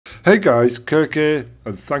Hey guys, Kirk here,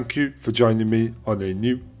 and thank you for joining me on a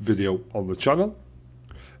new video on the channel.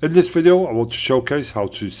 In this video I want to showcase how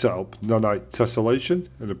to set up r.Nanite.Tessellation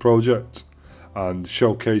in a project and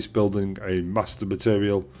showcase building a master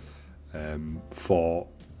material for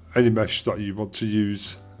any mesh that you want to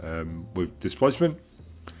use with displacement.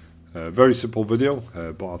 Very simple video,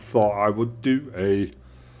 but I thought I would do a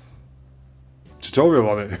tutorial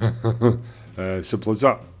on it. Simple as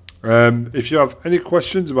that. If you have any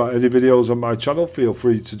questions about any videos on my channel, feel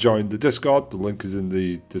free to join the Discord. The link is in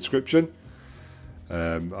the description,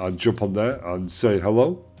 and jump on there and say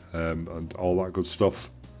hello and all that good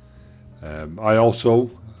stuff. I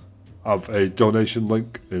also have a donation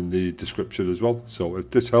link in the description as well, so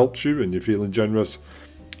if this helps you and you're feeling generous,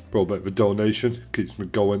 throw a bit of a donation. Keeps me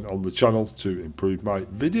going on the channel to improve my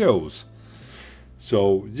videos.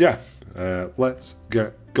 So yeah, let's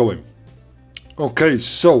get going. Okay,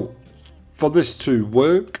 so for this to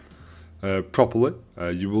work properly,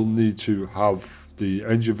 you will need to have the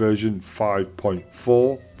engine version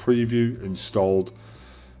 5.4 preview installed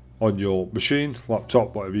on your machine,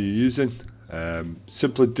 laptop, whatever you're using.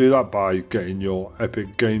 Simply do that by getting your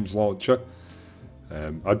Epic Games launcher.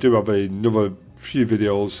 I do have another few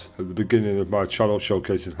videos at the beginning of my channel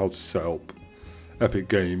showcasing how to set up Epic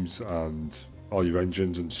Games and all your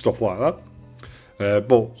engines and stuff like that.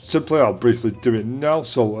 But simply I'll briefly do it now.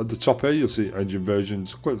 So at the top here you'll see engine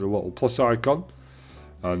versions. Click the little plus icon,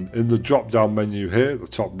 and in the drop down menu here at the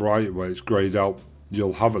top right where it's greyed out,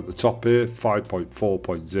 you'll have at the top here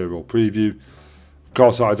 5.4.0 preview. Of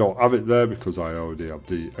course I don't have it there because I already have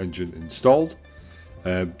the engine installed.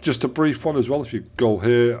 Just a brief one as well. If you go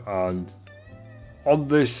here and on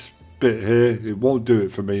this bit here, it won't do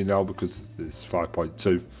it for me now because it's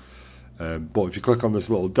 5.2, but if you click on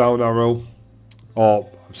this little down arrow, or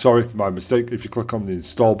sorry, my mistake, if you click on the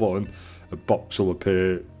install button, a box will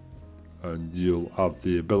appear and you'll have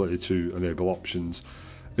the ability to enable options.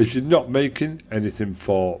 If you're not making anything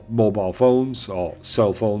for mobile phones or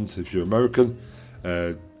cell phones, if you're American,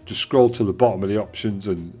 just scroll to the bottom of the options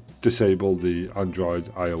and disable the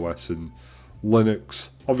Android, iOS and Linux.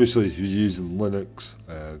 Obviously if you're using Linux,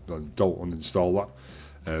 then don't uninstall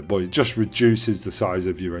that, but it just reduces the size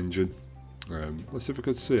of your engine. Let's see if I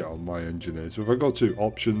could see it on my engine here. So if I go to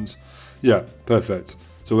options, yeah, perfect.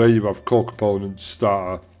 So here you have core components,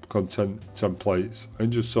 starter, content, templates,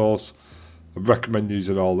 engine source. I recommend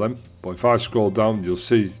using all them, but if I scroll down you'll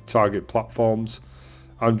see target platforms,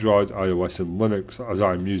 Android, iOS and Linux. As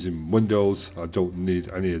I'm using Windows, I don't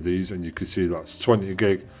need any of these, and you can see that's 20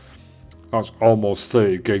 gig. That's almost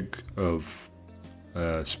 30 gig of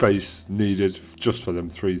space needed just for them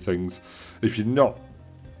three things. If you're not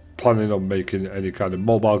planning on making any kind of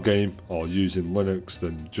mobile game or using Linux,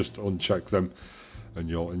 then just uncheck them and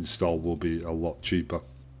your install will be a lot cheaper.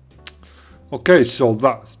 Okay, so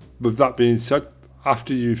that's, with that being said,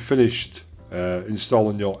 after you've finished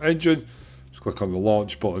installing your engine, just click on the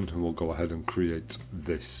launch button and we'll go ahead and create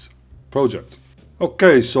this project.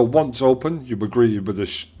 Okay, so once open you'll be greeted with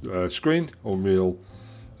this screen, Unreal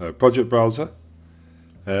project browser.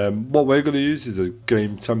 What we're going to use is a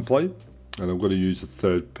game template, and I'm going to use a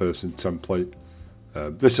third person template.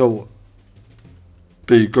 This will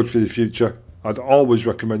be good for the future. I'd always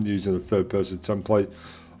recommend using a third person template,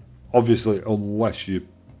 obviously unless you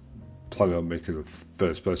plan on making a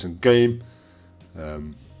first person game.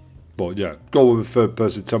 But yeah, go with a third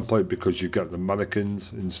person template because you get the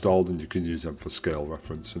mannequins installed and you can use them for scale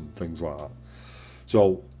reference and things like that.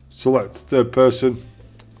 So select third person.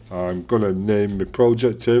 I'm going to name my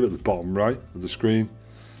project here at the bottom right of the screen,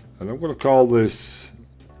 and I'm going to call this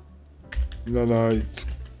r.Nanite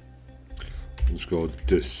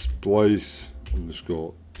 _displace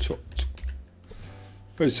 _tut.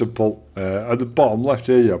 Very simple. At the bottom left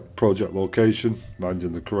here you have project location. Mine's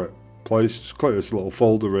in the correct place. Just click this little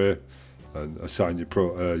folder here and assign your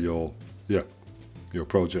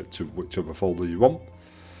project to whichever folder you want,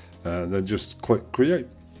 and then just click create.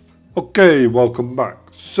 Okay, welcome back.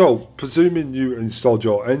 So presuming you installed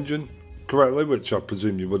your engine correctly, which I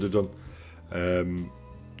presume you would have done,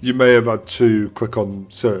 you may have had to click on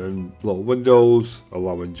certain little windows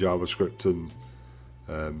allowing JavaScript and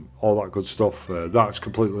all that good stuff. That's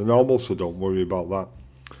completely normal, so don't worry about that.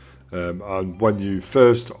 And when you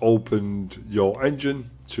first opened your engine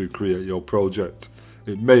to create your project,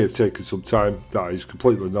 it may have taken some time. That is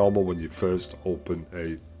completely normal when you first open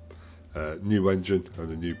a new engine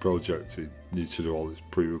and a new project. It needs to do all its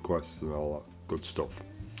pre-requests and all that good stuff.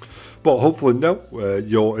 But hopefully now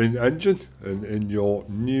you're in engine and in your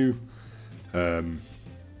new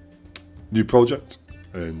project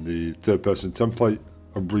in the third person template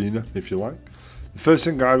arena, if you like. The first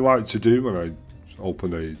thing I like to do when I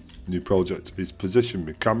open a new project is position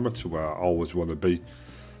my camera to where I always want to be,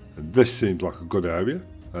 and this seems like a good area.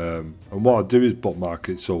 And what I do is bookmark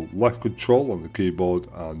it, so left control on the keyboard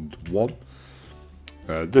and 1.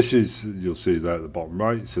 This is, you'll see there at the bottom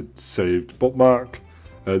right, it's a saved bookmark.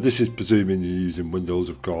 This is presuming you're using Windows,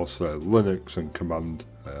 of course. Linux and Command,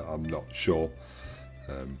 I'm not sure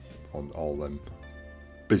on all them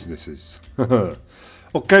businesses.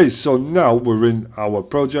 Okay, so now we're in our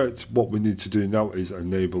project. What we need to do now is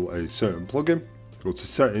enable a certain plugin. Go to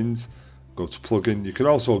settings, go to plugin. You can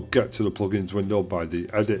also get to the plugins window by the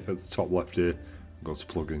edit at the top left here. Go to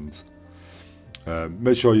plugins.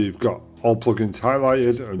 Make sure you've got all plugins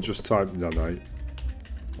highlighted and just type Nanite,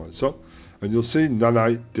 like so, and you'll see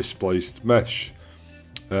Nanite Displaced Mesh.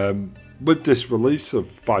 With this release of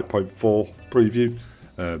 5.4 preview,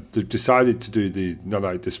 they've decided to do the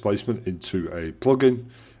Nanite displacement into a plugin,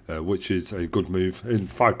 which is a good move. In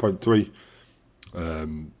 5.3,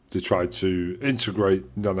 they tried to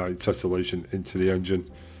integrate Nanite.Tessellation into the engine.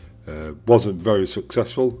 Wasn't very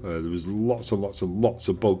successful. There was lots and lots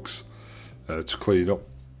of bugs to clean up,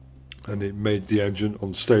 and it made the engine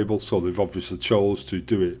unstable. So they've obviously chose to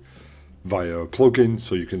do it via a plugin,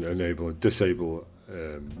 so you can enable and disable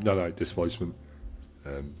Nanite displacement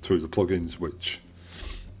through the plugins, which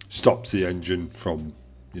stops the engine from,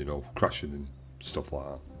 you know, crashing and stuff like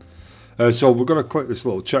that. So we're going to click this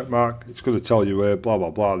little check mark. It's going to tell you here, blah blah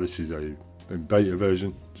blah, this is a in beta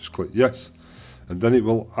version. Just click yes, and then it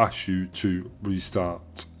will ask you to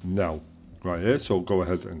restart now, right here. So go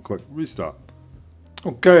ahead and click restart.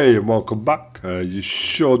 Okay, and welcome back. You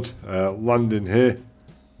should land in here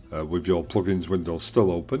with your plugins window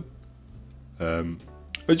still open.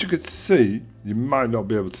 As you can see, you might not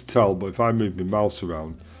be able to tell, but if I move my mouse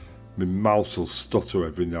around, my mouse will stutter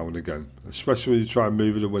every now and again, especially when you try and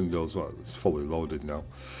move the windows. Well, it's fully loaded now,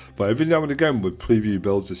 but every now and again with preview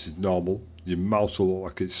builds, this is normal. Your mouse will look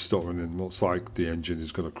like it's stuttering and looks like the engine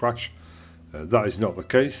is going to crash. That is not the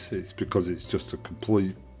case. It's because it's just a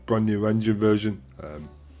complete brand new engine version, and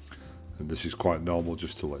this is quite normal,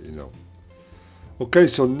 just to let you know. Okay,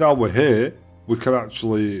 so now we're here, we can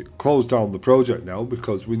actually close down the project now,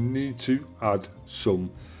 because we need to add some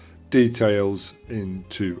details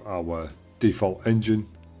into our default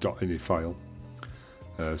engine.ini file.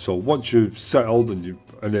 So once you've settled and you've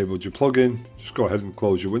enabled your plugin, just go ahead and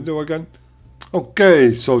close your window again.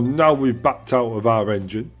 Okay, so now we've backed out of our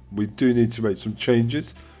engine. We do need to make some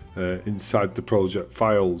changes inside the project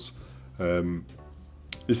files.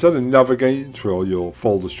 Instead of navigating through all your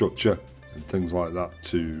folder structure and things like that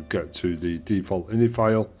to get to the default ini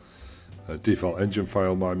file, default engine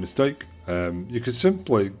file, my mistake, you can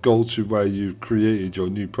simply go to where you've created your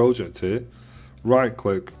new project here, right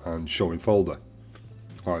click and show in folder.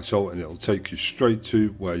 Alright, so, and it'll take you straight to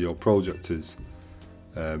where your project is.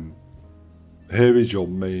 Here is your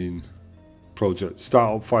main project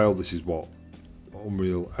startup file. This is what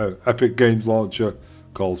Unreal Epic Games Launcher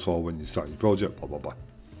calls for when you start your project, blah blah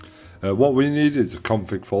blah. What we need is a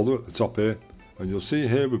config folder at the top here, and you'll see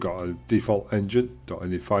here we've got a default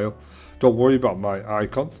engine.ini file. Don't worry about my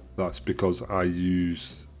icon, that's because I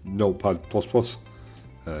use Notepad++.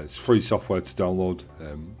 It's free software to download,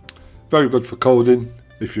 very good for coding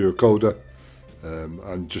if you're a coder,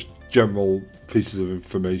 and just general pieces of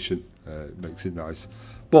information. It makes it nice.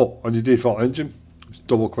 But on your default engine, just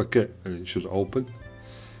double click it and it should open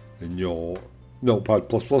in your Notepad++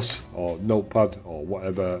 or Notepad or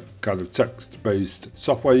whatever kind of text-based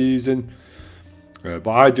software you're using. But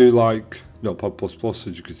I do like Notepad++. As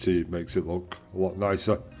you can see, it makes it look a lot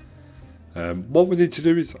nicer. What we need to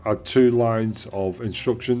do is add 2 lines of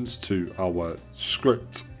instructions to our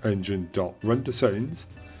script engine.render settings.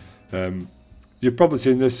 You've probably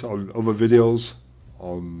seen this on other videos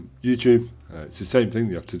on YouTube. It's the same thing,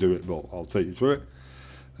 you have to do it, but I'll take you through it.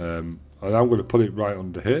 And I'm going to put it right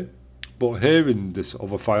under here. But here in this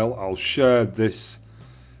other file, I'll share this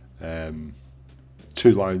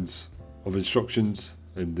 2 lines of instructions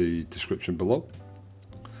in the description below.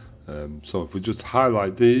 So if we just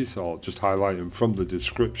highlight these, or just highlight them from the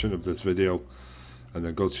description of this video, and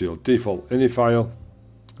then go to your default ini file,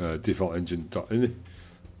 default engine.ini.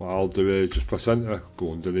 What I'll do is just press enter,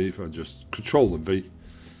 go underneath and just Control and V,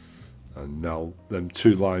 and now them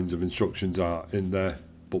 2 lines of instructions are in there,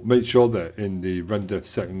 but make sure they're in the render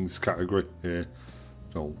settings category here.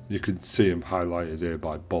 So you can see them highlighted here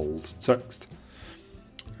by bold text,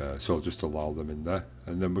 so just allow them in there,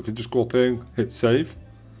 and then we can just go up here and hit save,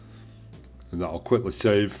 and that'll quickly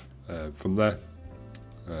save from there.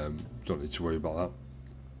 Don't need to worry about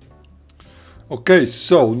that. Okay,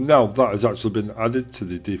 so now that has actually been added to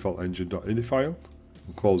the default engine.ini file.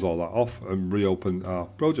 We'll close all that off and reopen our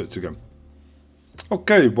project again.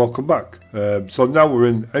 Okay, welcome back. So now we're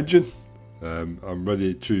in Engine. I'm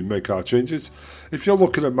ready to make our changes. If you're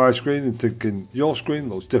looking at my screen and thinking your screen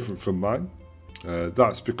looks different from mine,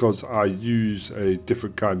 that's because I use a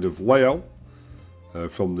different kind of layout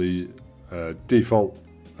from the default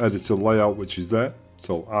editor layout which is there.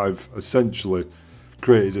 So I've essentially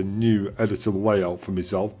created a new editor layout for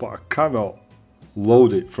myself, but I cannot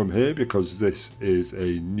load it from here because this is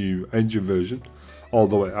a new engine version,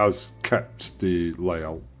 although it has kept the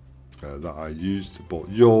layout that I used, but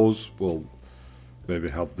yours will maybe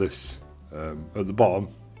have this at the bottom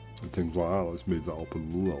and things like that. Let's move that up a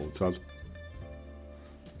little tad.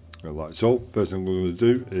 Like so. First thing we're going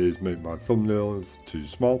to do is make my thumbnails too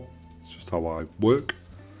small. It's just how I work.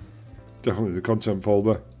 Definitely the content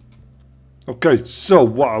folder. Okay, so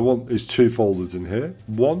what I want is two folders in here.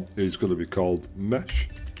 One is going to be called Mesh.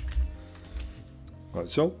 Like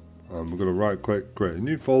so. And we're going to right click, create a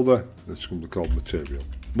new folder. This is going to be called Material.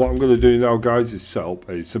 What I'm going to do now, guys, is set up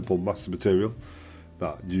a simple master material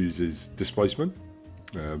that uses displacement.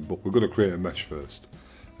 But we're going to create a mesh first.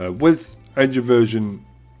 With engine version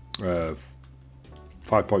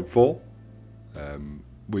 5.4,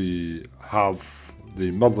 we have the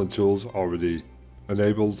modeling tools already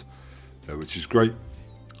enabled, which is great,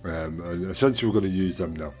 and essentially we're going to use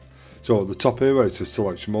them now. So at the top here where it says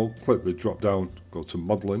selection mode, click the drop down, go to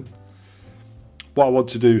modeling. What I want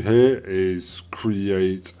to do here is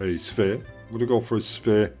create a sphere. I'm going to go for a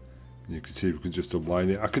sphere, and you can see we can just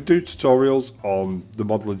align it. I could do tutorials on the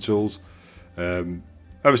modeling tools.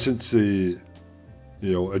 Ever since the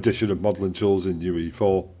addition of modeling tools in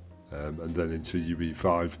UE4 and then into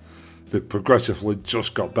UE5, they've progressively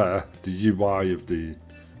just got better. The UI of the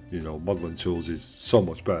modeling tools is so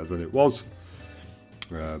much better than it was,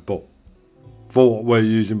 but for what we're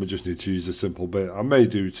using, we just need to use a simple bit. I may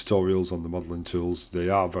do tutorials on the modeling tools. They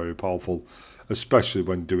are very powerful, especially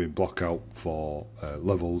when doing block out for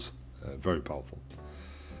levels. Very powerful.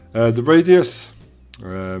 The radius,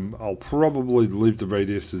 I'll probably leave the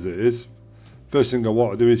radius as it is. First thing I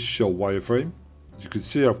want to do is show wireframe. As you can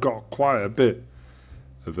see, I've got quite a bit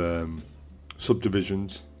of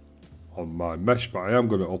subdivisions on my mesh, but I am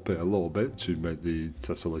going to up it a little bit to make the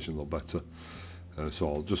tessellation look better.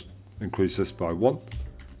 So I'll just increase this by 1,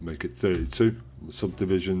 make it 32, the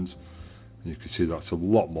subdivisions, and you can see that's a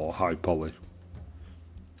lot more high poly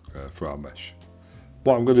for our mesh.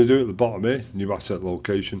 What I'm going to do at the bottom here, new asset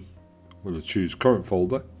location, I'm going to choose current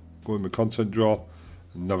folder, go in the content drawer,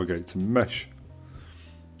 and navigate to mesh,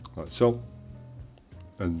 like so.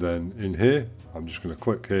 And then in here, I'm just going to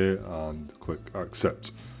click here and click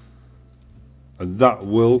accept. And that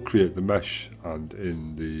will create the mesh, and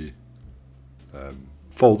in the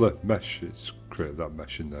folder mesh, it's created that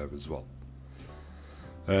mesh in there as well.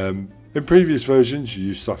 In previous versions, you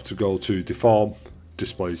used to have to go to deform,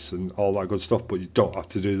 displace and all that good stuff, but you don't have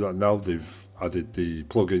to do that now. They've added the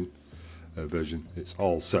plugin version. It's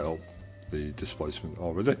all set up, the displacement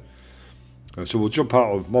already. So we'll jump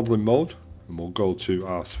out of modeling mode and we'll go to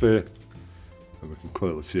our sphere, and we can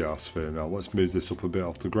clearly see our sphere now. Let's move this up a bit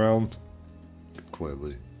off the ground. You can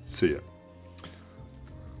clearly see it.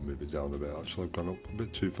 Move it down a bit, actually I've gone up a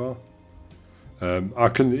bit too far. I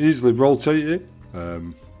can easily rotate it.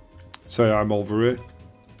 Say I'm over here.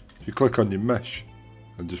 If you click on your mesh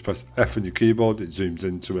and just press F on your keyboard, it zooms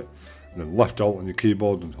into it. And then left alt on your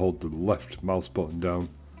keyboard and hold the left mouse button down.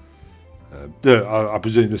 I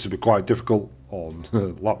presume this will be quite difficult on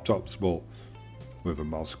laptops, but with a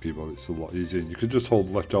mouse and keyboard it's a lot easier. You can just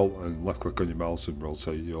hold left alt and left click on your mouse and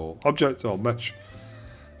rotate your object or mesh.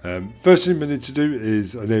 First thing we need to do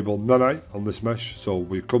is enable Nanite on this mesh. So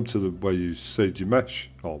we come to where you saved your mesh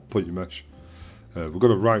or put your mesh. We're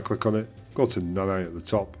going to right click on it, go to Nanite at the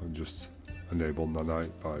top and just enable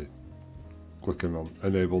Nanite by clicking on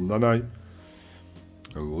enable Nanite.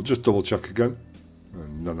 And we'll just double check again.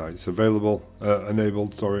 And Nanite's available,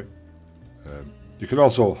 enabled, sorry. You can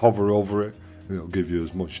also hover over it and it'll give you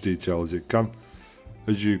as much detail as it can.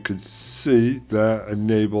 As you can see there,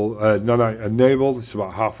 Nanite enabled, it's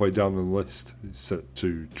about halfway down the list, it's set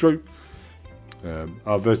to true.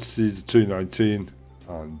 Our vertices are 219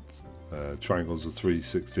 and triangles are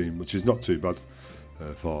 316, which is not too bad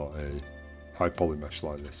for a high poly mesh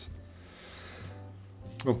like this.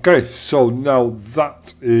 Okay, so now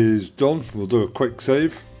that is done, we'll do a quick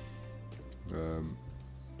save.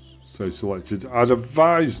 Save selected. I'd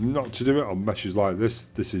advise not to do it on meshes like this.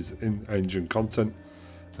 This is in-engine content.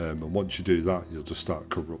 And once you do that, you'll just start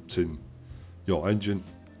corrupting your engine.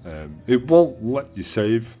 It won't let you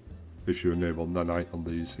save if you enable Nanite on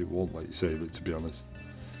these, it won't let you save it, to be honest,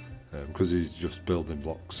 because these are just building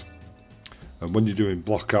blocks. And when you're doing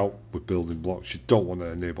block out with building blocks, you don't want to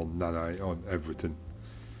enable Nanite on everything.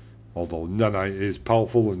 Although Nanite is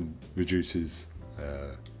powerful and reduces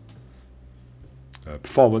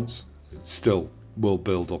performance, it still will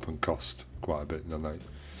build up and cost quite a bit, Nanite.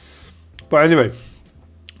 But anyway,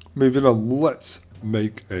 moving on, let's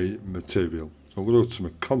make a material. So I'm going to go to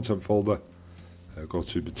my content folder, go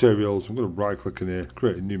to materials, I'm going to right click in here,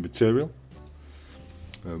 create a new material,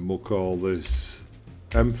 and we'll call this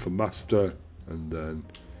M for master, and then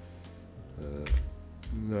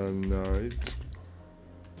Nanite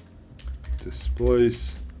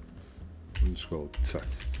displace underscore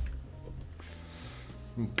test.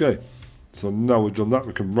 Okay, so now we've done that,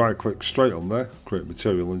 we can right click straight on there, create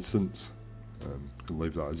material instance, we can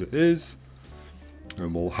leave that as it is,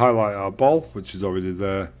 and we'll highlight our ball, which is already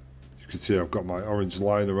there. You can see I've got my orange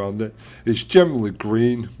line around it. It's generally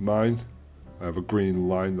green, mine. I have a green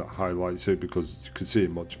line that highlights it because you can see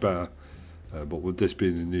it much better, but with this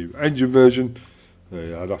being a new engine version,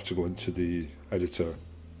 I'd have to go into the editor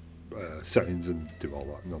settings and do all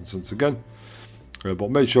that nonsense again.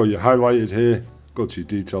 But make sure you highlight it here, go to your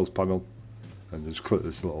details panel, and just click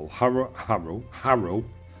this little arrow,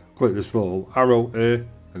 click this little arrow here,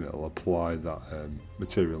 and it'll apply that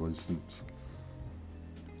material instance.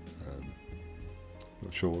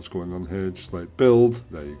 Not sure what's going on here, just like build,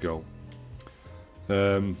 there you go.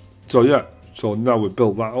 So yeah, so now we've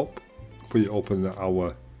built that up, we open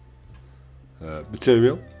our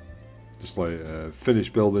material, just like finish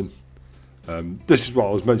building. This is what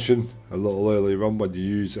I was mentioning a little earlier on, when you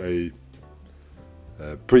use a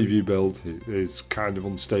preview build, it is kind of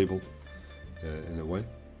unstable in a way.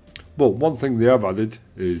 But one thing they have added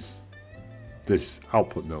is this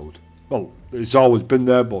output node. Well, it's always been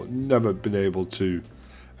there, but never been able to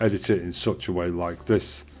edit it in such a way like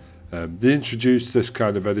this. They introduced this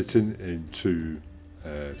kind of editing into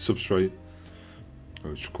Substrate,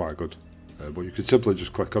 which is quite good. But you can simply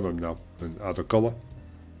just click on them now and add a colour.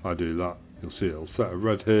 I do that, you'll see it'll set a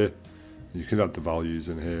red here. You can add the values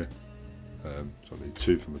in here. So I need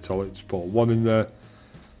 2 for metallic, just put 1 in there,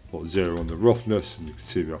 put 0 on the roughness, and you can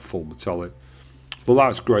see we have full metallic. Well,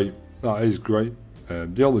 that's great, that is great.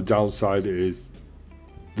 The only downside is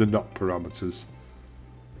they're not parameters,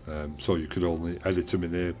 so you could only edit them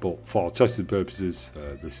in here, but for testing purposes,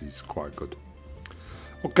 this is quite good.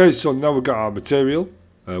 Okay, so now we've got our material.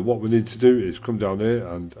 What we need to do is come down here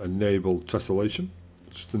and enable tessellation.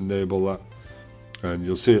 Just enable that, and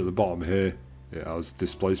you'll see at the bottom here it has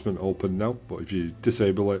displacement open now, but if you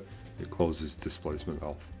disable it, it closes displacement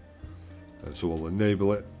off. So we'll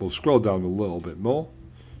enable it. We'll scroll down a little bit more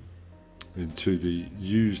into the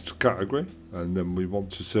used category, and then we want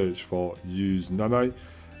to search for use Nanite.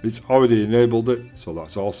 It's already enabled it, so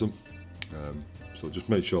that's awesome. So just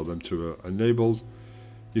make sure them two are enabled.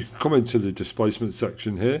 You can come into the displacement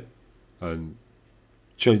section here and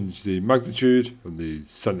change the magnitude and the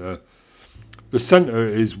center. The center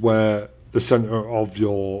is where the center of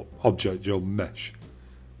your object, your mesh,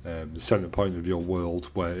 the center point of your world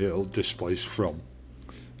where it'll displace from.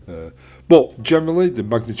 But generally the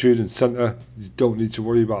magnitude and center, you don't need to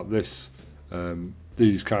worry about this.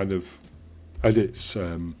 These kind of edits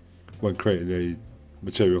when creating a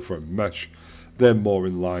material for a mesh, they're more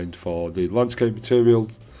in line for the landscape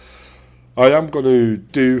materials. I am going to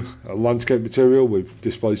do a landscape material with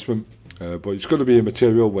displacement, but it's going to be a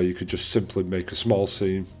material where you could just simply make a small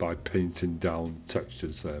scene by painting down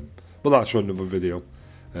textures. But that's for another video.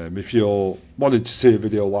 If you're wanting to see a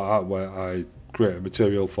video like that where I create a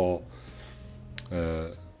material for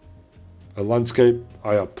a landscape,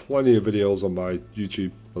 I have plenty of videos on my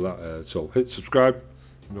YouTube for that. So hit subscribe,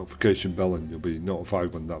 notification bell, and you'll be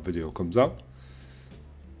notified when that video comes out.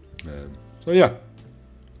 So yeah,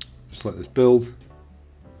 just let this build,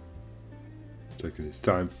 taking its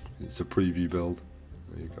time. It's a preview build.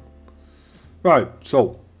 There you go. Right,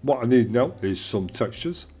 so what I need now is some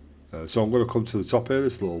textures. So I'm going to come to the top here,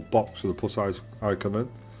 this little box with a plus icon in,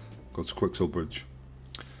 go to Quixel Bridge.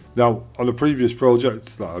 Now on the previous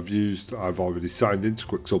projects that I've used, I've already signed into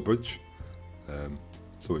Quixel Bridge,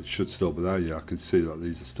 so it should still be there. Yeah, I can see that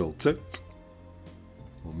these are still ticked.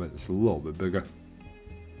 I'll make this a little bit bigger.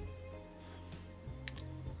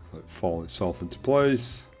 Let it fall itself into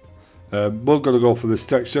place. We're going to go for this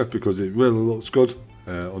texture because it really looks good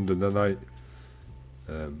under Nanite.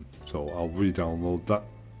 So I'll re-download that.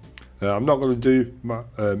 I'm not going to do my,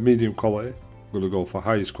 medium quality. I'm going to go for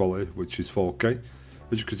highest quality, which is 4K.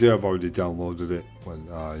 As you can see, I've already downloaded it when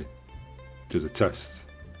I did a test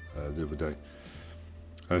the other day.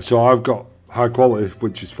 So I've got high quality,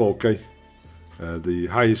 which is 4K. The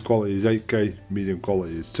highest quality is 8K, medium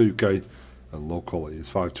quality is 2K, and low quality is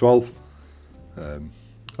 512.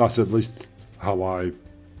 That's at least how I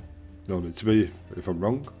known it to be. If I'm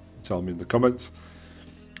wrong, tell me in the comments.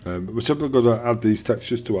 We're simply going to add these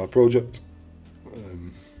textures to our project.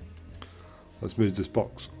 Let's move this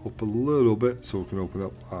box up a little bit so we can open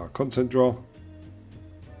up our content drawer.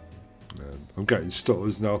 I'm getting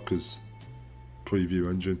stutters now because preview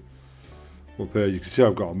engine. Up here you can see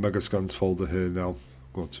I've got a mega scans folder here now.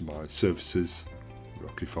 Go to my surfaces,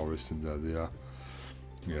 Rocky Forest, and there they are.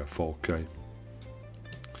 Yeah, 4K.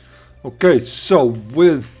 Okay, so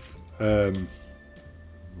with well,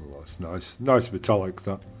 that's nice metallic.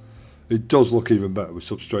 That it does look even better with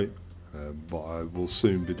substrate, but I will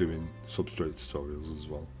soon be doing substrate tutorials as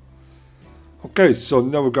well. Okay, so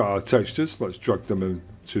now we've got our textures. Let's drag them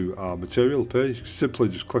into our material up here. You can simply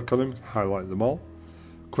just click on them, highlight them all,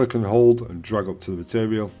 click and hold and drag up to the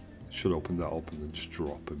material. It should open that up and then just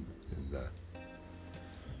drop them in there.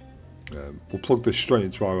 We'll plug this straight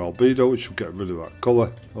into our albedo, which will get rid of that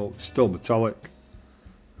colour. Oh, it's still metallic.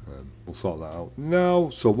 We'll sort that out now.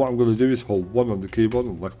 So what I'm going to do is hold 1 on the keyboard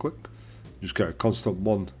and left click. Just get a constant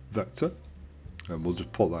 1 vector. And we'll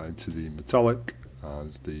just put that into the metallic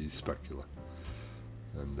and the specular.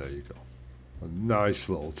 And there you go. A nice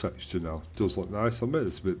little texture now. Does look nice. I'll make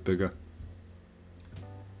this a bit bigger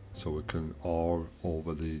so we can R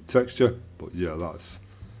over the texture. But yeah, that's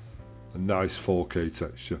a nice 4K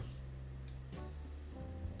texture.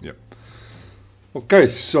 Yep. Okay,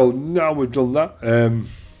 so now we've done that.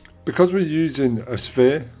 Because we're using a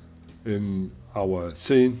sphere in our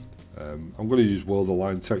scene, I'm going to use world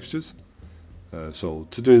align textures. So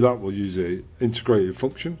to do that, we'll use an integrated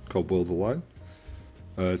function called world align.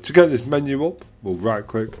 To get this menu up, we'll right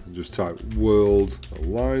click and just type world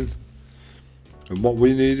align. And what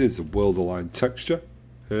we need is a world align texture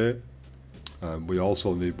here. And we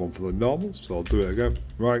also need one for the normal, so I'll do it again.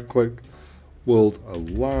 Right click, world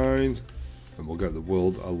align, and we'll get the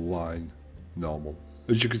world align normal.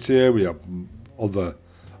 As you can see here, we have other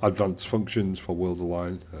advanced functions for world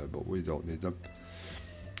align, but we don't need them.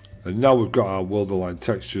 And now we've got our world align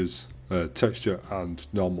textures, texture and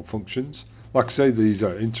normal functions. Like I say, these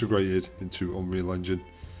are integrated into Unreal Engine.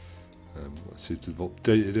 Let's see if they've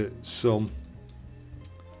updated it some.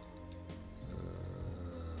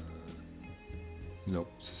 No,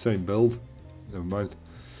 it's the same build. Never mind.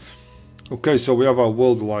 Okay, so we have our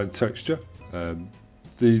world align texture.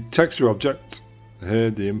 The texture object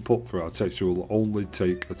here, the input for our texture, will only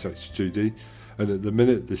take a texture 2D. And at the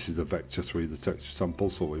minute, this is a vector 3, the texture sample,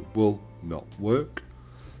 so it will not work.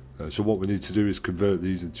 So what we need to do is convert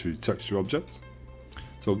these into texture objects.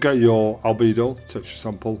 So get your albedo texture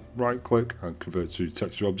sample, right click and convert to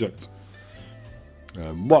texture object.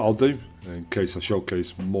 What I'll do, in case I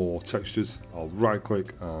showcase more textures, I'll right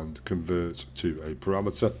click and convert to a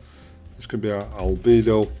parameter. This can be our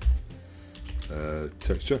albedo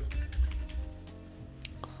texture,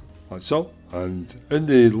 like so. And in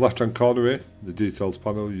the left hand corner here, the details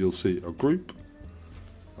panel, you'll see a group.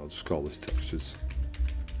 I'll just call this textures.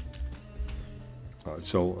 Right,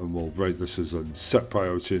 so, and we'll rate this as a set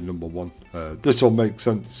priority number 1. This will make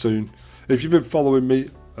sense soon. If you've been following me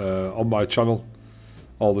on my channel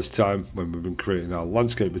all this time when we've been creating our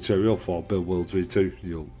landscape material for Build Worlds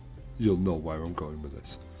V2, you'll know where I'm going with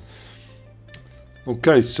this.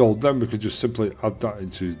 Okay, so then we can just simply add that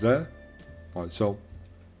into there, like so.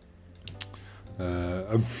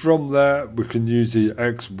 And from there we can use the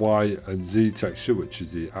X, Y and Z texture, which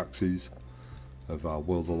is the axes of our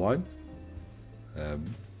world align. We'll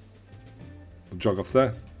drag off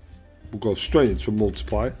there. We'll go straight into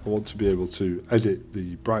multiply. I want to be able to edit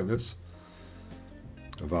the brightness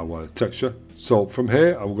of our texture. So from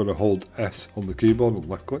here I'm going to hold S on the keyboard and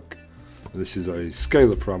left click. And this is a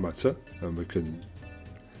scalar parameter, and we can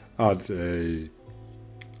add a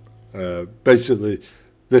basically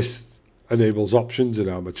this enables options in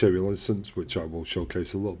our material instance, which I will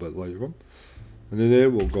showcase a little bit later on. And in here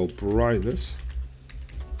we'll go brightness,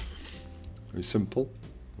 very simple,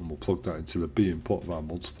 and we'll plug that into the B input of our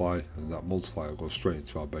multiply, and that multiply will go straight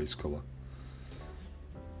into our base color.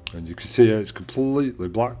 And you can see here it's completely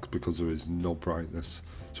black because there is no brightness.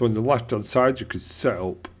 So on the left hand side you can set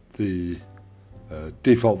up the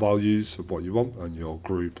default values of what you want and your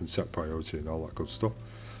group and set priority and all that good stuff.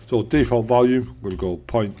 So default value, we're going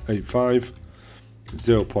to go 0.85,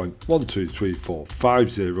 0.1234,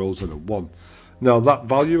 5 zeros and a 1. Now that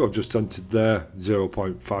value I've just entered there,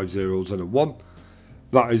 0.5 zeros and a 1,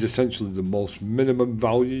 that is essentially the most minimum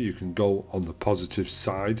value you can go on the positive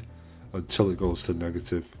side until it goes to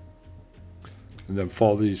negative. And then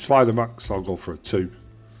for the slider max, I'll go for a 2.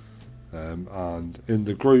 And in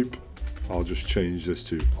the group, I'll just change this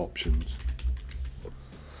to options.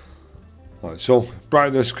 Right, so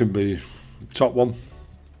brightness can be top one.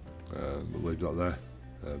 We'll leave that there.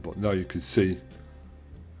 But now you can see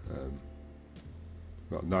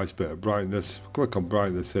got a nice bit of brightness. If I click on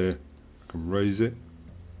brightness here, I can raise it.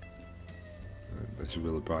 It's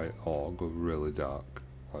really bright, or go really dark,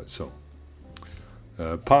 like so.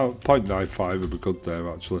 0.95 would be good there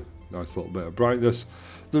actually. Nice little bit of brightness.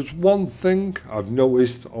 There's one thing I've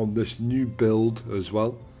noticed on this new build as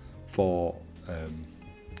well for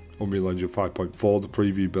Unreal Engine 5.4, the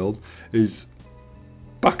preview build, is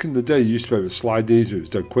back in the day you used to be able to slide these, it was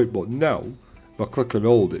dead quick, but now if I click and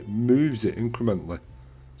hold, it moves it incrementally.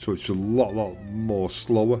 So it's a lot more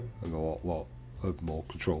slower and a lot of more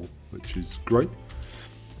control, which is great.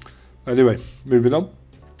 Anyway, moving on.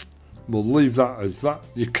 We'll leave that as that.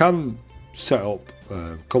 You can set up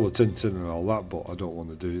colour tinting and all that, but I don't want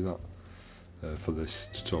to do that for this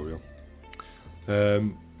tutorial.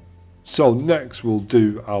 So next we'll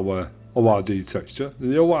do our ORD texture.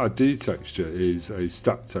 The ORD texture is a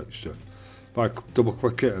stack texture. If I double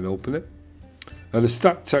click it and open it, and a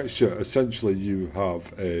stack texture, essentially you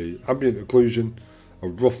have a ambient occlusion, a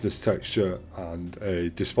roughness texture and a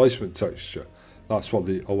displacement texture. That's what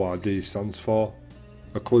the ORD stands for: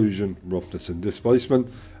 occlusion, roughness and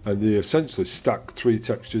displacement. And they essentially stack 3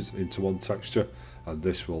 textures into one texture, and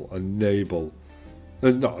this will enable,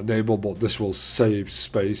 not enable, but this will save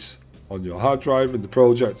space on your hard drive in the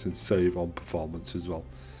project and save on performance as well.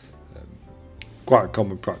 Quite a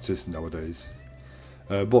common practice nowadays.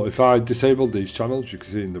 But if I disable these channels, you can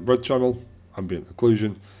see in the red channel, ambient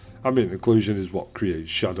occlusion. Ambient occlusion is what creates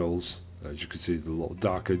shadows. As you can see, the little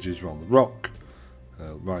dark edges around the rock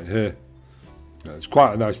right here. It's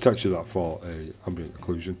quite a nice texture that for a ambient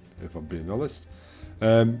occlusion, if I'm being honest.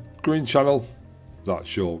 Green channel,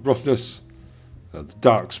 that's your roughness. The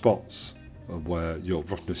dark spots are where your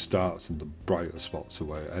roughness starts and the brighter spots are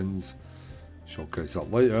where it ends. Showcase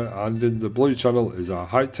that later. And in the blue channel is our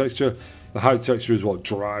height texture. The height texture is what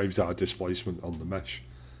drives our displacement on the mesh.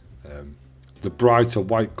 The brighter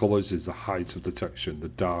white colours is the height of the texture, and the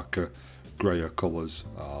darker greyer colours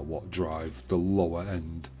are what drive the lower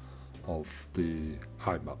end of the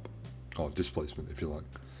height map, or displacement if you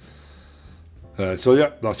like. So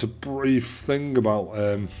yeah, that's a brief thing about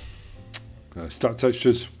stack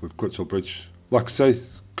textures with Quixel Bridge. Like I say,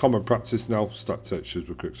 common practice now, stack textures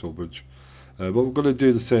with Quixel Bridge. But we're going to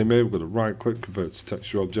do the same here. We're going to right click, convert to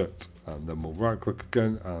texture object, and then we'll right click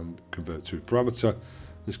again and convert to parameter.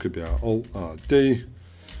 This could be our ORD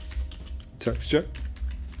texture,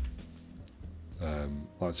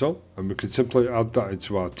 like so, and we can simply add that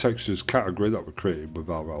into our textures category that we created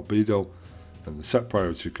with our albedo, and the set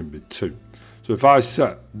priority can be 2. So if I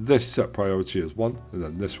set this set priority as 1 and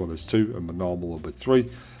then this one as 2 and my normal will be 3,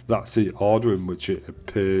 that's the order in which it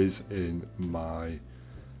appears in my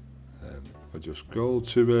I just go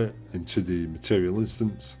to it, into the material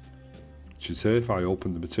instance, which is here. If I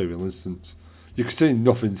open the material instance, you can see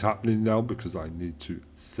nothing's happening now because I need to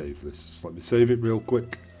save this. Just let me save it real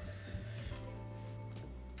quick.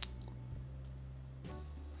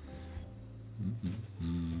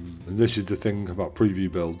 And this is the thing about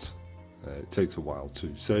preview builds. It takes a while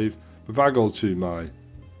to save. But if I go to my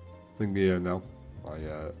thing here now, my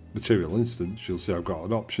material instance, you'll see I've got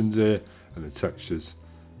an options here and the textures,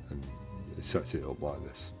 and it sets it up like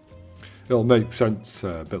this. It'll make sense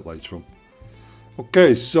a bit later on.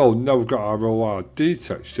 Okay, so now we've got our ORD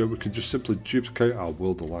texture, we can just simply duplicate our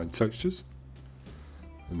world aligned textures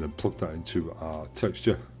and then plug that into our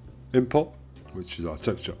texture input, which is our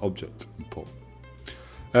texture object input.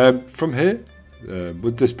 From here,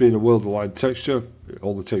 with this being a world aligned texture, it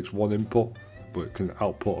only takes 1 input, but it can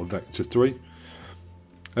output a vector 3.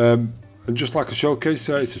 And just like a showcase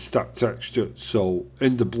here, it's a stack texture. So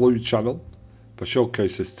in the blue channel, if I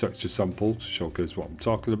showcase this texture sample to showcase what I'm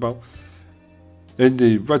talking about, in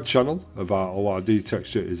the red channel of our ORD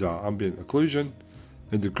texture is our ambient occlusion,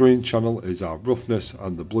 in the green channel is our roughness,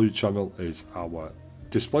 and the blue channel is our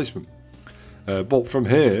displacement. But from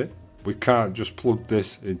here, we can't just plug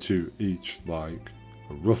this into each, like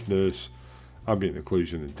roughness, ambient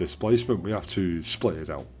occlusion and displacement. We have to split it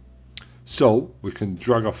out. So we can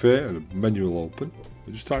drag off here and a menu will open.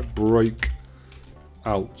 We just type break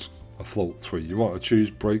out a float 3. You want to choose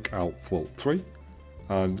break out float 3.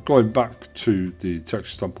 And going back to the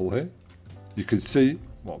texture sample here, you can see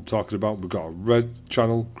what I'm talking about. We've got a red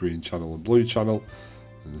channel, green channel and blue channel,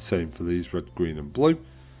 and the same for these, red, green and blue.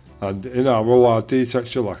 And in our ORD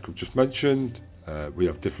texture, like I've just mentioned, we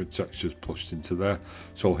have different textures pushed into there.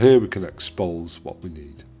 So here we can expose what we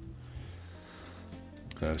need.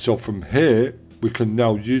 So from here we can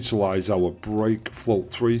now utilize our break float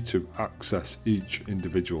 3 to access each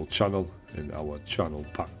individual channel in our channel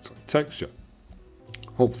packed texture.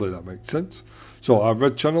 Hopefully that makes sense. So our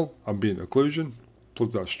red channel, ambient occlusion,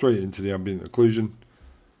 plug that straight into the ambient occlusion,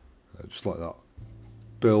 just like that.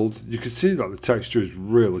 Build. You can see that the texture is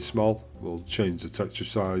really small. We'll change the texture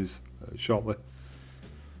size shortly.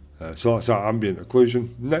 So that's our ambient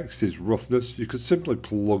occlusion. Next is roughness. You could simply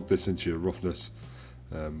plug this into your roughness.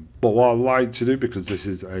 But what I like to do, because this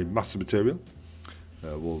is a master material,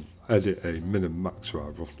 we'll edit a min and max for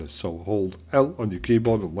our roughness. So hold L on your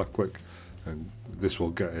keyboard and left click, and this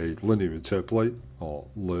will get a linear interpolate, or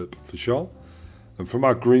lerp for short. And from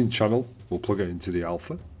our green channel, we'll plug it into the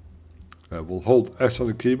alpha. We'll hold S on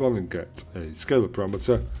the keyboard and get a scalar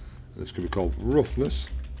parameter. This can be called roughness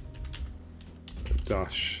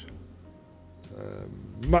dash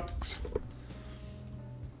max.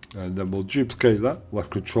 And then we'll duplicate that, left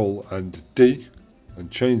control and D, and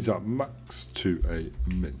change that max to a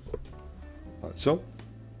min, like so.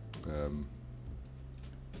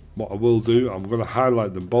 What I will do, I'm going to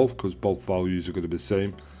highlight them both because both values are going to be the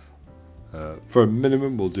same. For a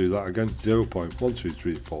minimum, we'll do that again,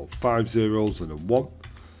 0.12345 zeros and a 1,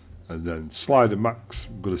 and then slider max,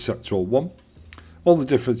 I'm going to set to a 1. All the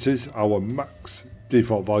difference is our max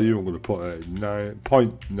default value, I'm going to put at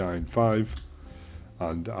 0.95,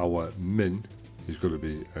 and our min is going to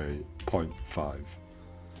be a 0.5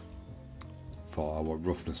 for our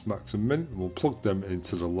roughness max and min. We'll plug them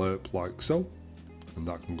into the lerp like so, and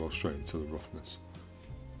that can go straight into the roughness.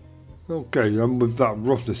 Okay, and with that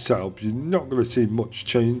roughness setup, you're not going to see much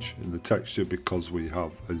change in the texture because we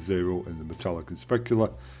have a 0 in the metallic and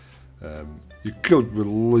specular. You could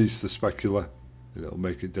release the specular, and it'll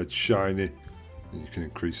make it dead shiny, and you can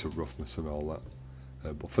increase the roughness and all that.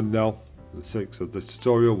 But for now, for the sake of this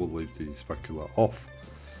tutorial, we'll leave the specular off.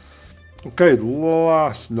 Okay,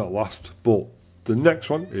 not last, but the next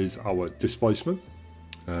one is our displacement.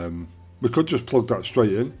 We could just plug that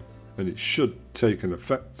straight in, and it should take an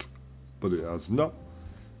effect, but it has not.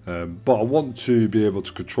 But I want to be able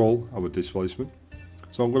to control our displacement,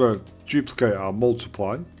 so I'm going to duplicate our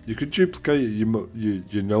multiply. You could duplicate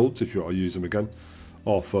your nodes if you want to use them again,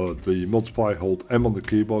 or for the multiply, hold M on the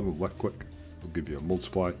keyboard and left click. It'll give you a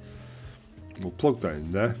multiply. We'll plug that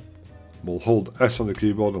in there. We'll hold S on the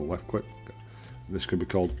keyboard and left click. This can be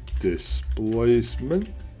called displacement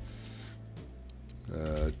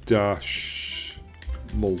dash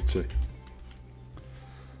multi.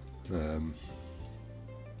 In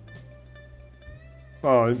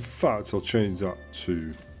fact, I'll change that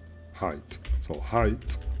to height. So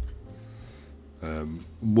height.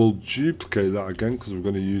 We'll duplicate that again because we're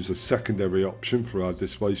going to use a secondary option for our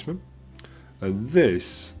displacement, and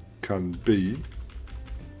this can be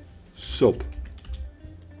sub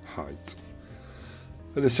height.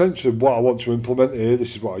 And essentially what I want to implement here,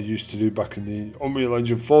 this is what I used to do back in the Unreal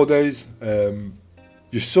Engine 4 days,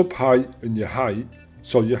 your sub height and your height.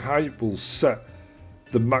 So your height will set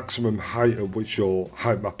the maximum height at which your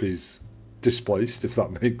height map is displaced, if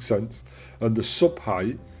that makes sense, and the sub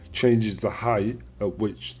height changes the height at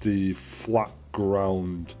which the flat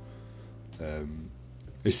ground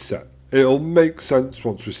is set. It'll make sense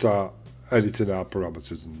once we start editing our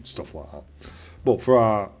parameters and stuff like that. But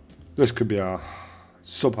for this could be our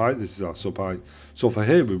sub height. This is our sub height. So for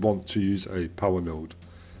here we want to use a power node.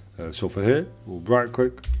 So for here we'll right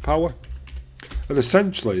click power, and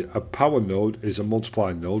essentially a power node is a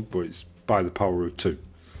multiplying node, but it's by the power of 2.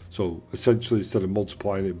 So essentially, instead of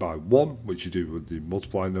multiplying it by 1, which you do with the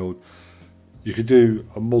multiply node, you could do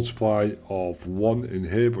a multiply of 1 in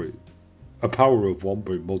here, but a power of 1,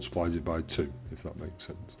 but it multiplies it by 2, if that makes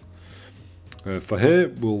sense. For here,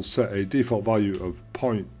 we'll set a default value of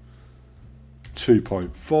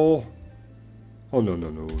 2.4. Oh, no.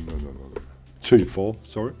 2.4,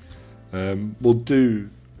 sorry. We'll do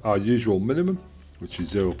our usual minimum, which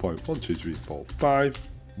is 0.12345,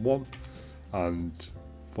 1, and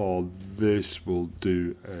for this we'll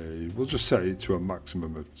just set it to a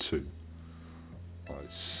maximum of 2.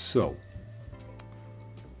 Right, so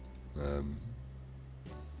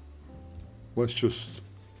let's just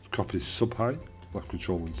copy sub height, left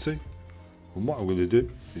control and C, and what I'm going to do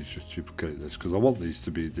is just duplicate this because I want these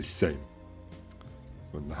to be the same.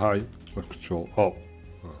 When the height, left control left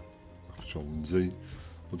control and Z,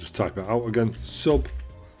 we'll just type it out again, sub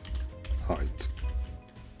height.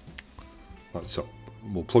 That's up.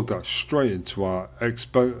 We'll plug that straight into our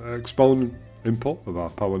exponent input of our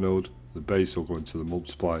power node. The base will go into the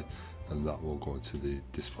multiply, and that will go into the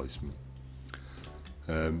displacement.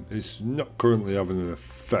 It's not currently having an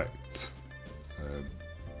effect.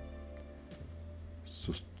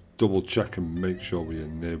 Just double check and make sure we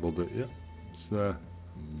enabled it. Yep, it's there.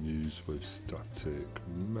 Use with static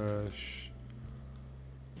mesh.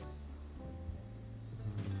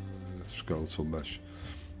 Skeletal mesh.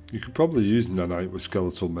 You could probably use Nanite with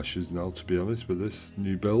skeletal meshes now, to be honest, with this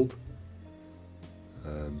new build.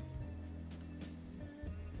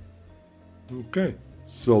 Okay,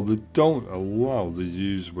 so they don't allow the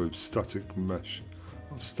use with static mesh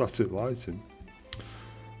or static lighting.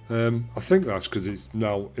 I think that's because it's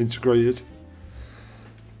now integrated.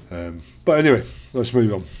 But anyway, let's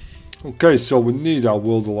move on. Okay, so we need our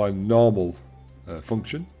world align normal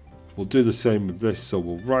function. We'll do the same with this, so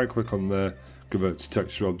we'll right click on there, convert to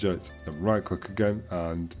texture object, and right click again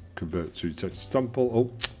and convert to texture sample.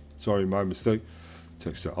 Oh, sorry, my mistake.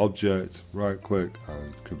 Texture object, right click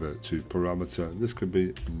and convert to parameter, and this could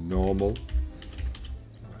be normal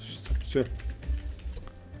texture,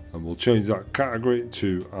 and we'll change that category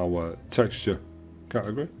to our texture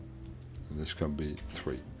category, and this can be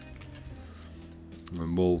 3,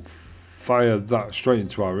 and we'll fire that straight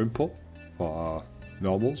into our input for our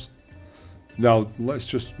normals. Now let's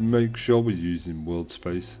just make sure we're using world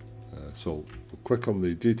space, so we'll click on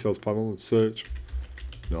the details panel and search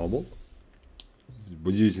normal.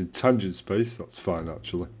 We're using tangent space, that's fine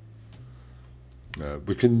actually.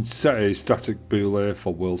 We can set a static boolean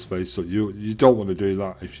for world space, so you don't want to do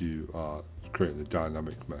that if you are creating a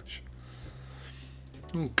dynamic mesh.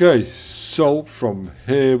 Okay, so from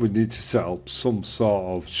here we need to set up some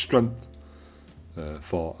sort of strength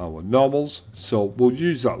for our normals. So we'll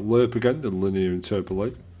use that lerp again, the linear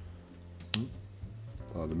interpolate.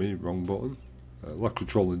 Pardon me, wrong button. Left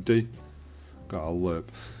control and D. Got our lerp.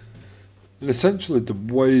 And essentially the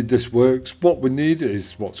way this works, what we need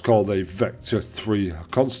is what's called a vector 3, a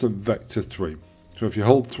constant vector 3. So if you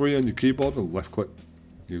hold 3 on your keyboard and left click,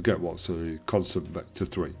 you get what's a constant vector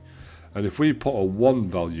 3. And if we put a 1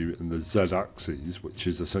 value in the Z axis, which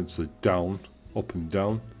is essentially down, up and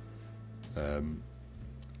down,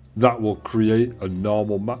 that will create a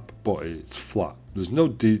normal map, but it's flat. There's no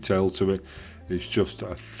detail to it, it's just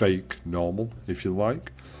a fake normal, if you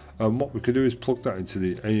like. And what we can do is plug that into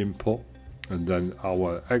the A input, and then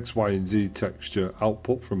our X, Y, and Z texture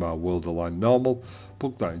output from our world align normal,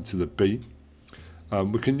 plug that into the B.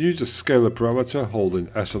 We can use a scalar parameter holding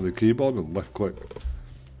S on the keyboard and left click,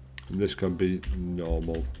 and this can be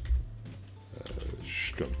normal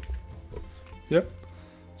strength. Yep.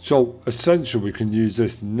 So essentially we can use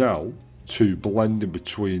this now to blend in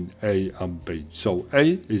between A and B. So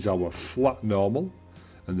A is our flat normal,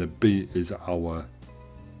 and then B is our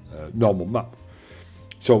normal map.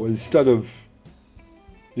 So instead of,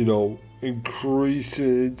 you know,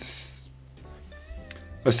 increasing,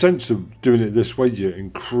 essentially doing it this way,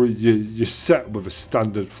 you set with a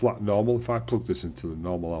standard flat normal. If I plug this into the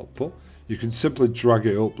normal output, you can simply drag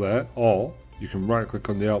it up there, or you can right click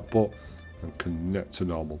on the output and connect to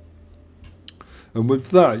normal. And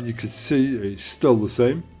with that, you can see it's still the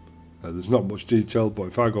same. There's not much detail, but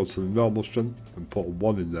if I go to the normal strength and put a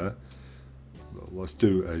 1 in there, let's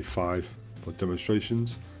do a 5 for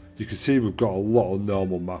demonstrations. You can see we've got a lot of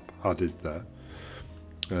normal map added there.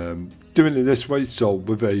 Doing it this way, so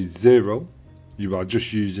with a 0, you are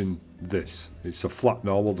just using this. It's a flat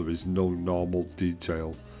normal, there is no normal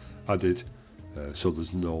detail added, so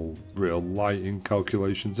there's no real lighting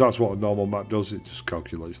calculations. That's what a normal map does, it just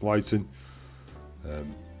calculates lighting.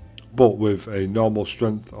 But with a normal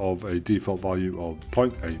strength of a default value of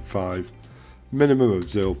 0.85, minimum of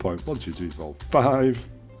 0.12345,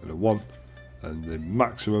 and a 1, and the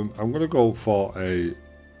maximum, I'm going to go for a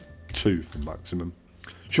 2 for maximum.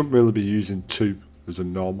 Shouldn't really be using 2 as a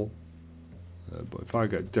normal, but if I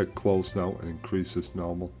get dead close now and increase this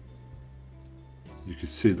normal, you can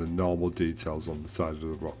see the normal details on the side of the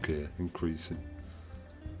rock here increasing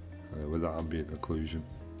with that ambient occlusion.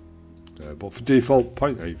 But for default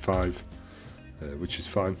 0.85, which is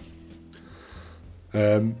fine.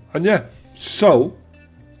 And yeah, so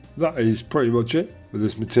that is pretty much it with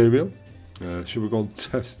this material. Should we go and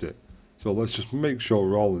test it? So let's just make sure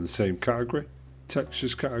we're all in the same category,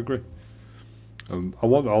 textures category. I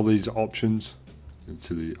want all these options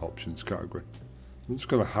into the options category. I'm just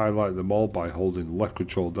going to highlight them all by holding left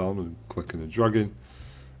control down and clicking and dragging,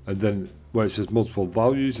 and then where it says multiple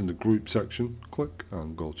values in the group section, click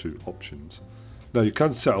and go to options. Now you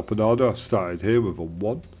can set up an order. I've started here with a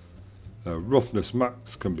 1. Roughness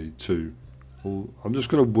max can be 2. I'm just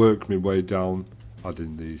going to work my way down,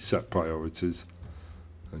 adding the set priorities,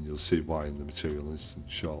 and you'll see why in the material instance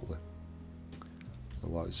shortly.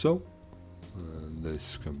 Like so, and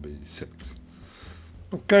this can be 6.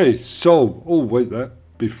 Okay, so, oh wait there,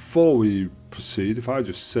 before we proceed, if I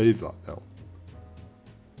just save that now,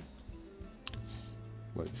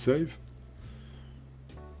 let's save.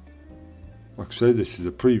 Like I say, this is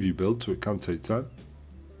a preview build, so it can take time.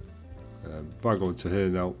 If I go into here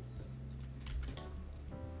now,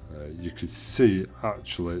 you can see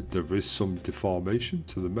actually there is some deformation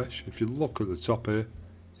to the mesh. If you look at the top here,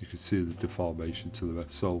 you can see the deformation to the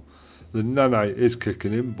mesh. So the nanite is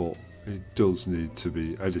kicking in, but it does need to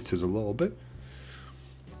be edited a little bit.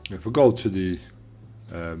 If I go to the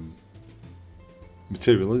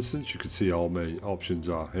material instance, you can see all my options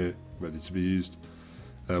are here ready to be used.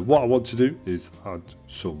 What I want to do is add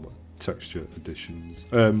some texture additions,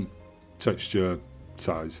 texture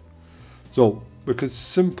size. So we can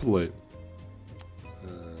simply,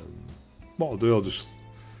 what I'll do, I'll just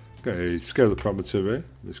get a scalar parameter here.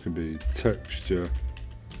 This can be texture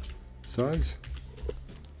size,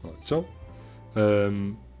 like so.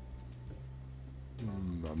 I'm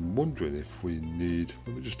wondering if we need,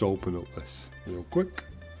 let me just open up this real quick.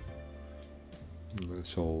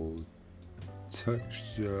 So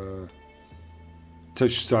texture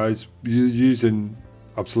size, you're using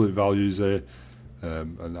absolute values here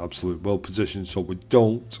and absolute world position, so we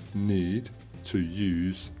don't need to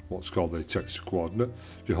use what's called a texture coordinate.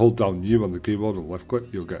 If you hold down U on the keyboard and left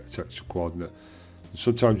click, you'll get a texture coordinate. And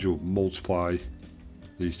sometimes you'll multiply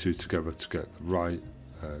these two together to get the right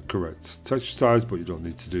correct texture size, but you don't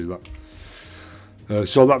need to do that.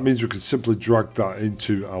 So that means we can simply drag that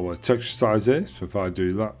into our texture size here. So if I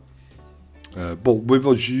do that, but with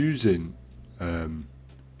us using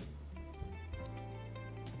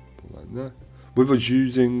with us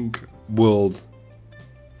using world,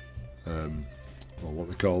 or what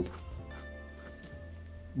they're called,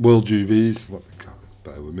 world UVs. Let me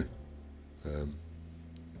bear with me.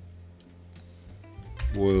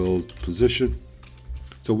 World position.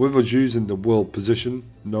 So with us using the world position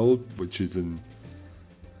node, which is in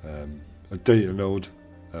a data node,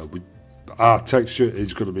 our texture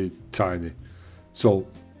is going to be tiny. So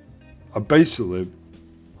I'm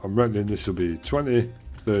reckoning this will be 20,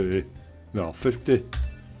 30, no 50.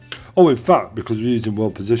 Oh, in fact, because we're using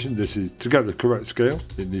world position, this is, to get the correct scale,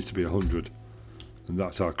 it needs to be 100, and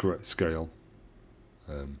that's our correct scale.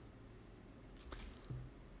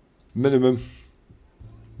 Minimum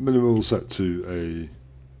we'll set to a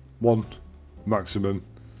 1, maximum.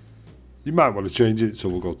 You might want to change it, so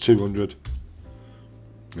we'll go 200.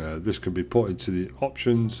 This can be put into the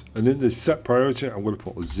options, and in this set priority, I'm going to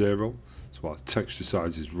put a 0, so our texture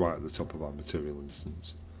size is right at the top of our material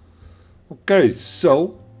instance. Okay,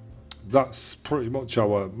 so that's pretty much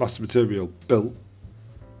our master material built.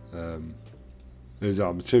 Here's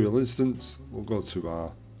our material instance. We'll go to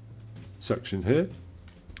our section here.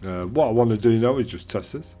 What I want to do now is just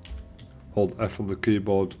test this. Hold F on the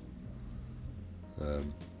keyboard.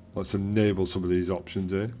 Let's enable some of these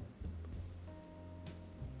options here.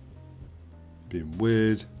 Being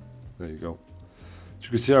weird. There you go. As you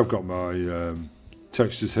can see, I've got my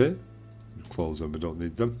textures here. Close them, we don't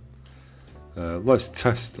need them. Let's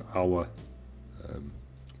test our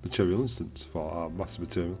material instance for our master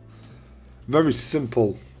material. Very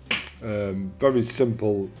simple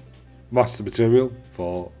master material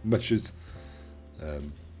for meshes.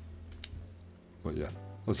 But yeah,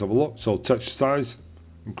 let's have a look. So texture size,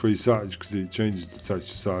 increase that. As you can see, it changes the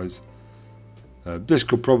texture size. This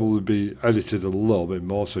could probably be edited a little bit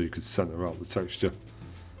more, so you could center out the texture.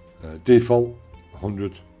 Default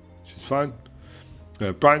 100, which is fine.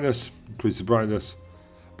 Brightness, increase the brightness,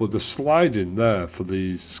 but the sliding there for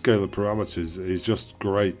these scalar parameters is just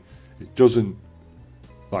great. It doesn't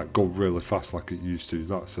like go really fast like it used to.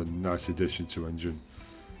 That's a nice addition to engine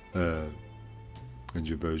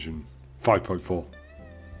version 5.4.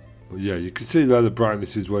 But yeah, you can see there the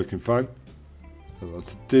brightness is working fine. So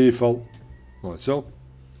that's default, like so.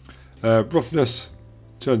 Roughness,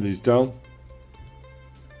 turn these down,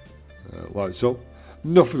 like so.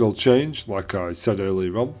 Nothing will change, like I said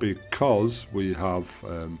earlier on, because we have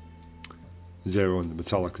 0 in the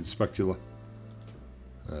metallic and specular.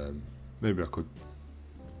 Maybe I could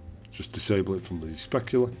just disable it from the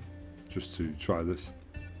specular, just to try this.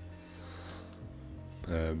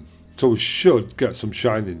 So we should get some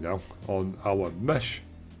shining now on our mesh.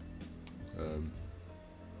 There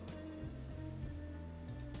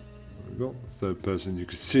we go, third person. You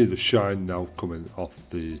can see the shine now coming off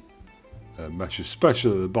the mesh,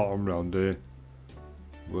 especially at the bottom round here.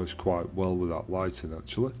 Works quite well with that lighting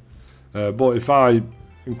actually. But if I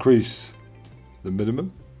increase the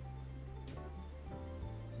minimum,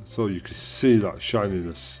 so you can see that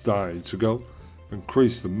shininess starting to go,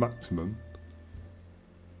 increase the maximum,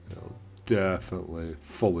 it'll definitely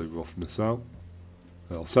fully roughen this out.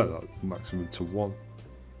 I'll set that maximum to 1,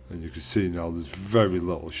 and you can see now there's very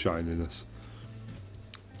little shininess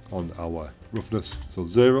on our roughness. So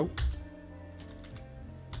 0,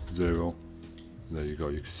 0, there you go.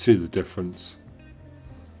 You can see the difference.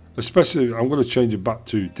 Especially, I'm going to change it back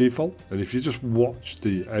to default, and if you just watch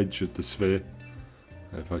the edge of the sphere,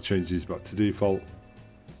 if I change these back to default,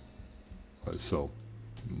 like so,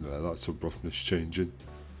 that's a roughness changing,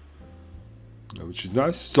 which is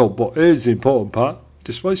nice. So, but here's the important part: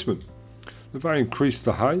 displacement. If I increase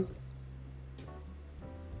the height,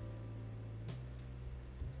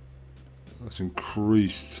 that's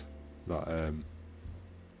increased that.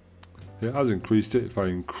 It has increased it. If I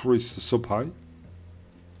increase the sub height,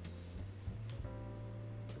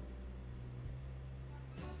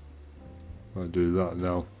 I do that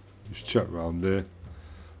now. Just check around there.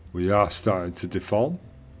 We are starting to deform.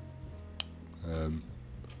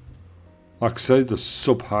 Like I say, the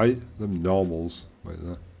sub height, them normals, right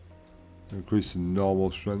there. Increase the normal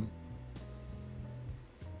strength.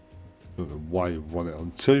 Don't know why you want it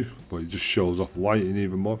on 2, but it just shows off lighting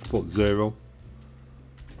even more. If I put 0,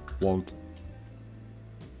 1.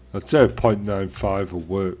 I'd say 0.95 will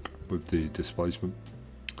work with the displacement.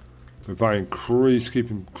 If I keep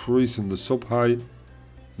increasing the sub height,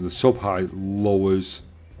 and the sub height lowers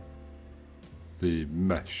the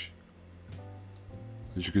mesh.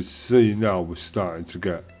 As you can see now, we're starting to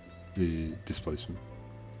get the displacement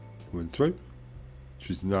coming through, which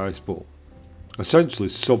is nice. But essentially,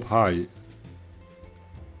 sub height,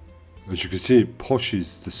 as you can see, it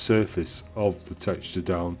pushes the surface of the texture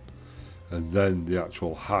down, and then the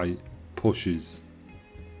actual height pushes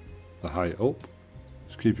the height up.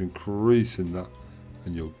 Just keep increasing that,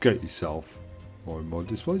 and you'll get yourself more and more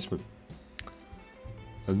displacement.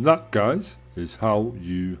 And that, guys, is how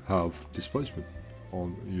you have displacement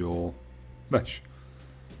on your mesh.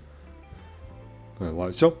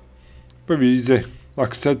 Like so. Very easy.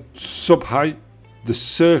 Like I said, sub height, the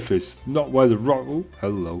surface, not where the rock, oh,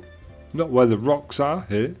 hello, not where the rocks are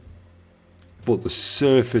here, but the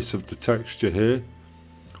surface of the texture here.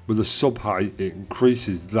 With the sub height, it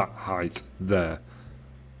increases that height there.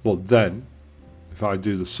 But then, if I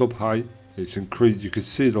do the sub height, it's increased. You can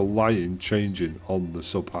see the lighting changing on the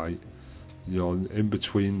sub height. You know, in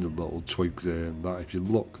between the little twigs there and that. If you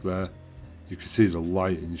look there, you can see the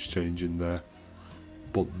lighting's changing there.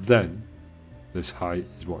 But then, this height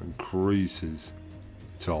is what increases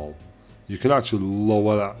it all. You can actually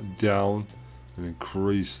lower that down and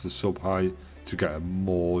increase the sub height to get a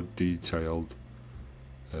more detailed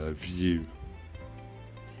view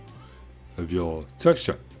of your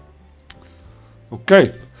texture.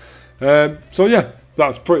 Okay, so yeah,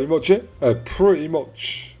 that's pretty much it. Pretty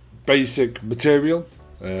much basic material.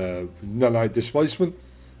 Nanite displacement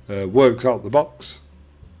works out the box,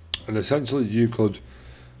 and essentially you could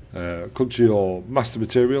come to your master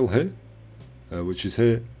material here, which is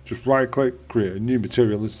here. Just right click, create a new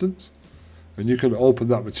material instance, and you can open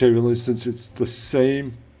that material instance. It's the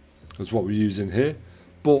same as what we're using here,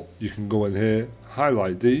 but you can go in here,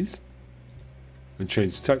 highlight these, and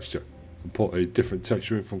change the texture, and put a different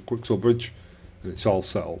texture in from Quixel Bridge, and it's all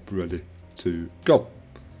set up ready to go.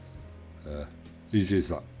 Easy as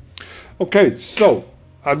that. Okay, so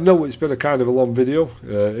I know it's been a kind of a long video.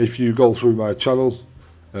 If you go through my channel,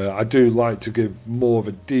 I do like to give more of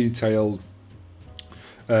a detailed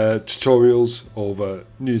tutorials over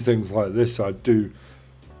new things like this. I do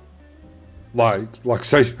like I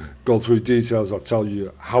say, go through details. I'll tell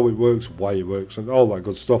you how it works, why it works, and all that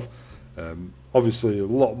good stuff. Obviously a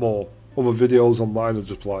lot more other videos online are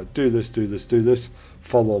just like do this, do this, do this,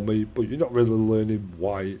 follow me, but you're not really learning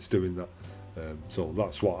why it's doing that. So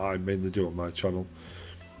that's what I mainly do on my channel.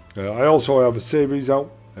 I also have a series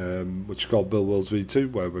out which is called Build Worlds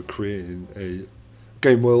V2, where we're creating a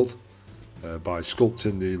game world by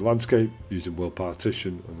sculpting the landscape using world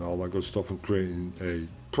partition and all that good stuff, and creating a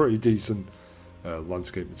pretty decent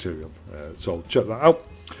landscape material. So check that out.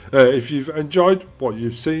 If you've enjoyed what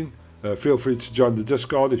you've seen, feel free to join the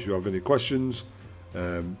Discord if you have any questions.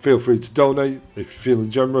 Feel free to donate if you're feeling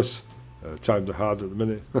generous. Times are hard at the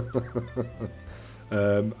minute.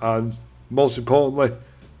 And most importantly,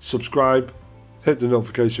 subscribe, hit the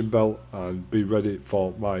notification bell, and be ready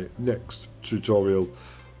for my next tutorial,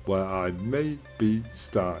 where I may be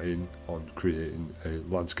starting on creating a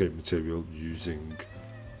landscape material using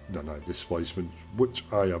Nanite displacement, which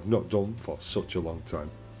I have not done for such a long time.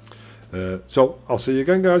 So I'll see you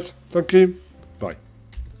again, guys. Thank you. Bye.